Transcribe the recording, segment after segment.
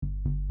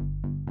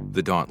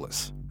The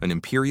Dauntless, an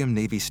Imperium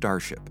Navy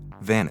starship,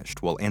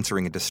 vanished while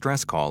answering a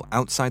distress call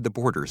outside the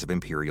borders of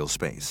Imperial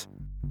space.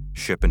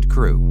 Ship and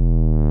crew,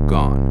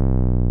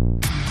 gone.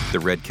 The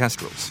Red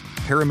Kestrels,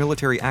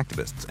 paramilitary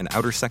activists and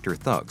outer sector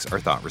thugs are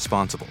thought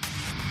responsible.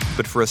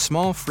 But for a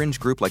small fringe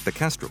group like the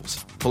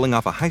Kestrels, pulling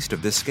off a heist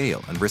of this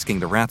scale and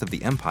risking the wrath of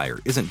the Empire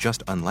isn't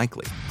just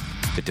unlikely.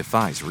 It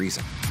defies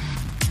reason.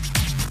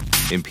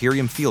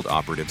 Imperium field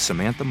operative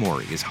Samantha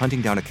Mori is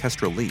hunting down a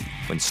Kestrel lead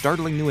when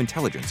startling new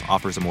intelligence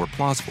offers a more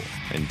plausible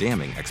and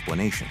damning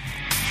explanation,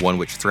 one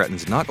which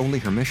threatens not only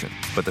her mission,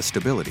 but the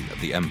stability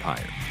of the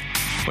Empire.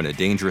 When a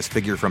dangerous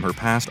figure from her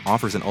past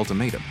offers an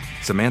ultimatum,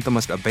 Samantha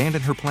must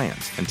abandon her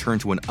plans and turn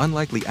to an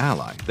unlikely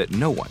ally that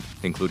no one,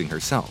 including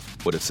herself,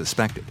 would have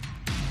suspected.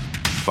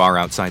 Far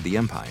outside the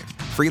Empire,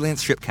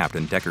 freelance ship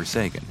captain Decker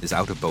Sagan is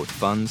out of both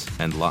funds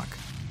and luck.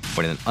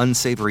 When an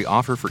unsavory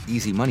offer for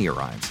easy money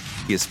arrives,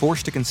 he is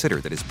forced to consider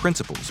that his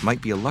principles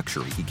might be a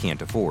luxury he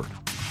can't afford.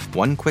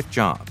 One quick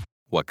job,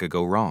 what could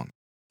go wrong?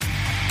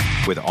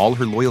 With all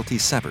her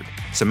loyalties severed,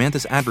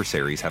 Samantha's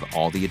adversaries have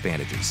all the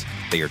advantages.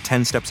 They are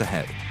 10 steps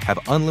ahead, have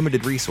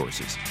unlimited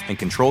resources, and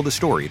control the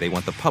story they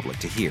want the public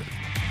to hear.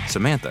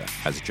 Samantha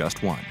has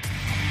just one.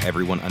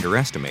 Everyone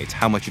underestimates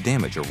how much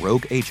damage a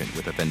rogue agent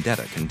with a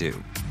vendetta can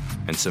do,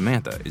 and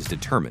Samantha is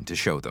determined to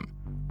show them.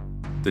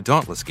 The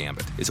Dauntless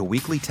Gambit is a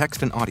weekly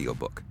text and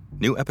audiobook.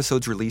 New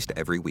episodes released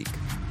every week.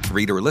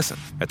 Read or listen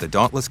at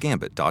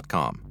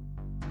thedauntlessgambit.com.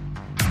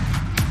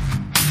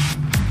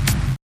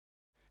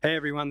 Hey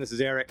everyone, this is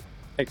Eric.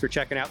 Thanks for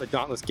checking out The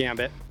Dauntless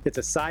Gambit. It's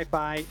a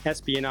sci-fi,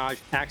 espionage,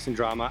 action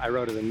drama I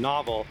wrote as a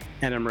novel,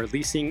 and I'm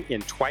releasing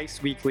in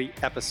twice-weekly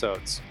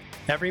episodes.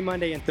 Every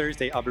Monday and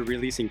Thursday, I'll be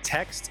releasing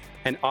text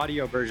and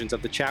audio versions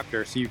of the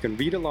chapter so you can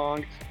read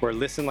along or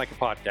listen like a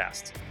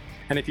podcast.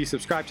 And if you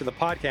subscribe to the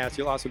podcast,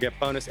 you'll also get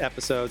bonus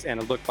episodes and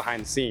a look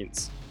behind the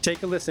scenes.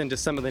 Take a listen to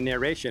some of the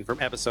narration from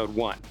episode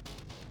 1.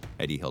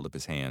 Eddie held up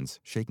his hands,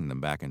 shaking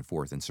them back and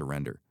forth in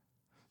surrender.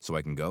 So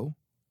I can go?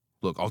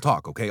 Look, I'll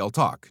talk, okay? I'll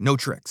talk. No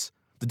tricks.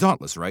 The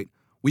Dauntless, right?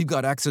 We've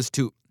got access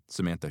to...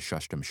 Samantha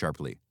shushed him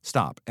sharply.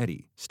 Stop,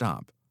 Eddie,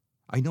 stop.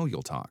 I know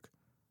you'll talk.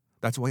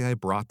 That's why I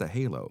brought the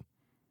halo.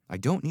 I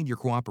don't need your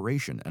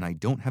cooperation, and I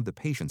don't have the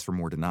patience for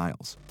more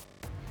denials.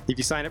 If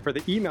you sign up for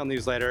the email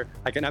newsletter,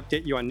 I can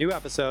update you on new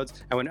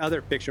episodes and when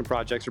other fiction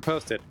projects are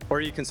posted.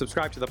 Or you can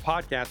subscribe to the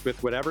podcast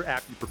with whatever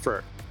app you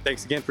prefer.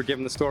 Thanks again for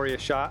giving the story a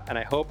shot, and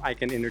I hope I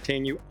can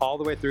entertain you all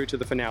the way through to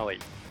the finale.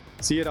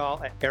 See it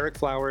all at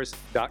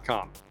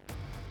ericflowers.com.